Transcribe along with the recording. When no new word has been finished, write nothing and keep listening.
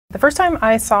The first time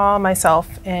I saw myself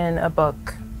in a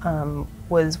book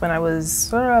was when I was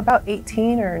about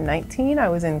 18 or 19. I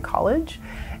was in college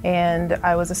and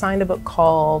I was assigned a book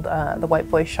called The White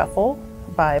Boy Shuffle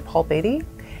by Beatty.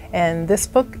 And this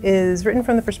book is written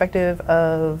from the perspective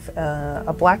of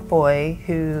a black boy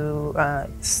who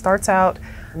starts out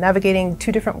navigating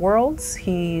two different worlds.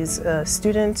 He's a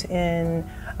student in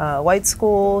white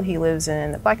school, he lives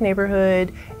in a black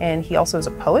neighborhood, and he also is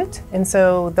a poet. And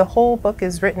so the whole book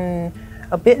is written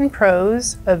a bit in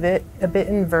prose, a bit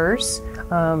in verse.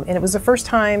 And it was the first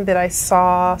time that I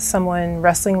saw someone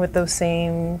wrestling with those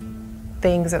same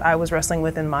things that I was wrestling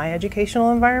with in my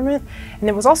educational environment. And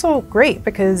it was also great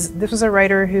because this was a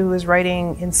writer who was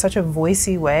writing in such a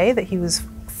voicey way that he was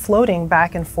floating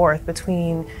back and forth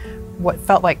between what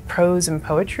felt like prose and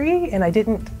poetry, and I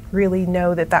didn't really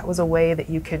know that that was a way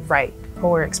that you could write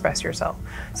or express yourself.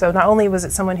 So not only was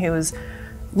it someone who was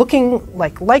looking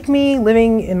like me,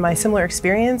 living in my similar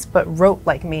experience, but wrote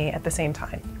like me at the same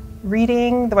time.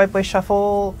 Reading The White Boy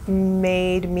Shuffle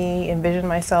made me envision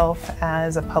myself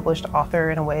as a published author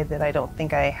in a way that I don't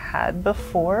think I had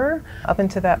before. Up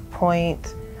until that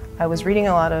point, I was reading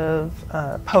a lot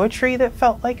of poetry that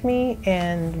felt like me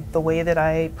and the way that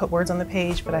I put words on the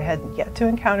page, but I had yet to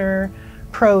encounter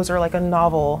prose or like a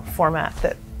novel format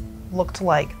that looked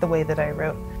like the way that I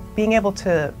wrote. Being able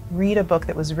to read a book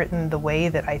that was written the way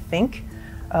that I think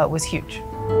was huge.